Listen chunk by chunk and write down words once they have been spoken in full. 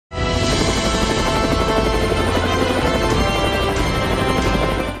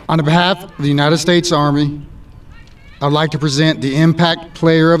On behalf of the United States Army, I'd like to present the Impact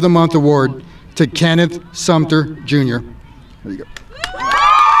Player of the Month Award to Kenneth Sumpter, Jr. There you go.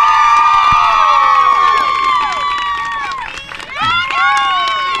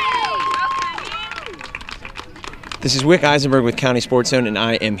 This is Wick Eisenberg with County Sports Zone, and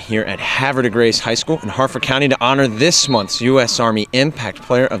I am here at Havre de Grace High School in Hartford County to honor this month's U.S. Army Impact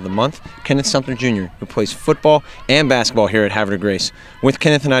Player of the Month, Kenneth Sumpter Jr., who plays football and basketball here at Havre de Grace. With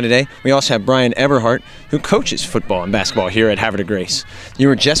Kenneth and I today, we also have Brian Eberhardt, who coaches football and basketball here at Havre de Grace. You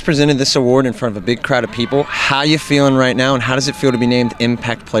were just presented this award in front of a big crowd of people. How you feeling right now, and how does it feel to be named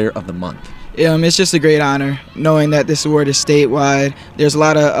Impact Player of the Month? It's just a great honor knowing that this award is statewide. There's a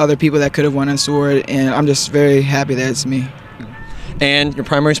lot of other people that could have won this award, and I'm just very happy that it's me. And your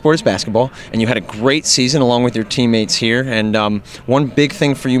primary sport is basketball, and you had a great season along with your teammates here. And one big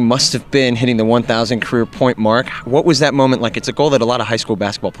thing for you must have been hitting the 1,000 career point mark. What was that moment like? It's a goal that a lot of high school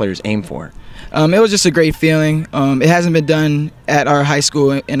basketball players aim for. It was just a great feeling. It hasn't been done at our high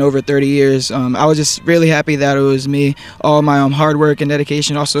school in over 30 years. I was just really happy that it was me, all my hard work and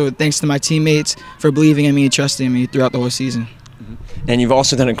dedication. Also, thanks to my teammates for believing in me and trusting me throughout the whole season. And you've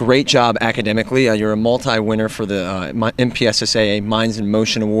also done a great job academically. You're a multi-winner for the MPSSAA Minds in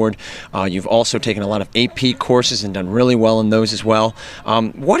Motion Award. You've also taken a lot of AP courses and done really well in those as well.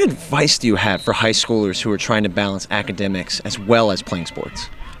 What advice do you have for high schoolers who are trying to balance academics as well as playing sports?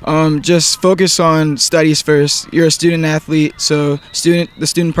 Just focus on studies first. You're a student athlete, so the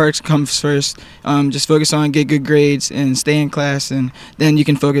student part comes first. Just focus on get good grades and stay in class, and then you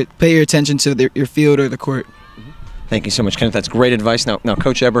can pay your attention to your field or the court. Thank you so much, Kenneth. That's great advice. Now,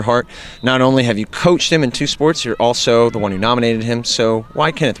 Coach Eberhardt, not only have you coached him in 2 sports, you're also the one who nominated him. So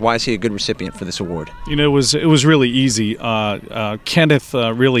why Kenneth? Why is he a good recipient for this award? You know, it was really easy. Kenneth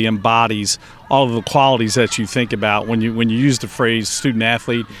really embodies all of the qualities that you think about when you use the phrase student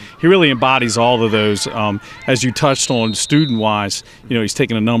athlete. He really embodies all of those. As you touched on, student-wise, you know, he's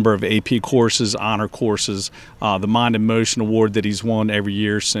taken a number of AP courses, honor courses, the Mind in Motion Award that he's won every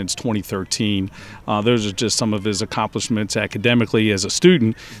year since 2013. Those are just some of his accomplishments academically as a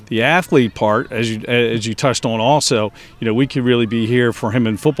student. The athlete part, as you touched on also, you know, we could really be here for him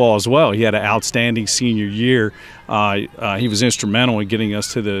in football as well. He had an outstanding senior year. He was instrumental in getting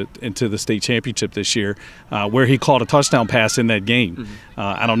us into the state championship this year, where he caught a touchdown pass in that game.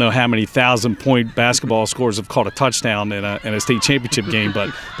 I don't know how many 1,000-point basketball scores have caught a touchdown in a state championship game,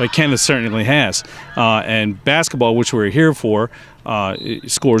 but Kenneth certainly has. And basketball, which we're here for,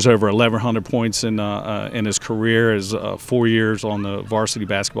 scores over 1,100 points in his career as 4 years on the varsity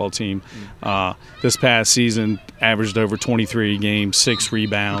basketball team. This past season, averaged over 23 games, 6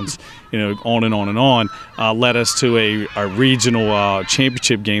 rebounds, you know, on and on and on. Led us to a regional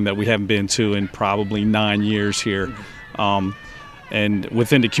championship game that we haven't been to in probably 9 years here. And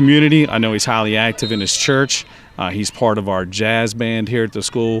within the community, I know he's highly active in his church. He's part of our jazz band here at the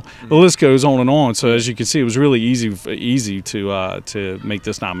school. The list goes on and on. So as you can see, it was really easy to make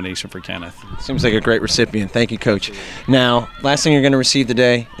this nomination for Kenneth. Seems like a great recipient. Thank you, Coach. Now, last thing you're going to receive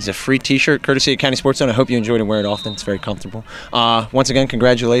today is a free T-shirt courtesy of County Sports Zone. I hope you enjoy it and wear it often. It's very comfortable. Once again,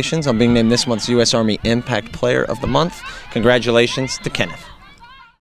 congratulations on being named this month's U.S. Army Impact Player of the Month. Congratulations to Kenneth.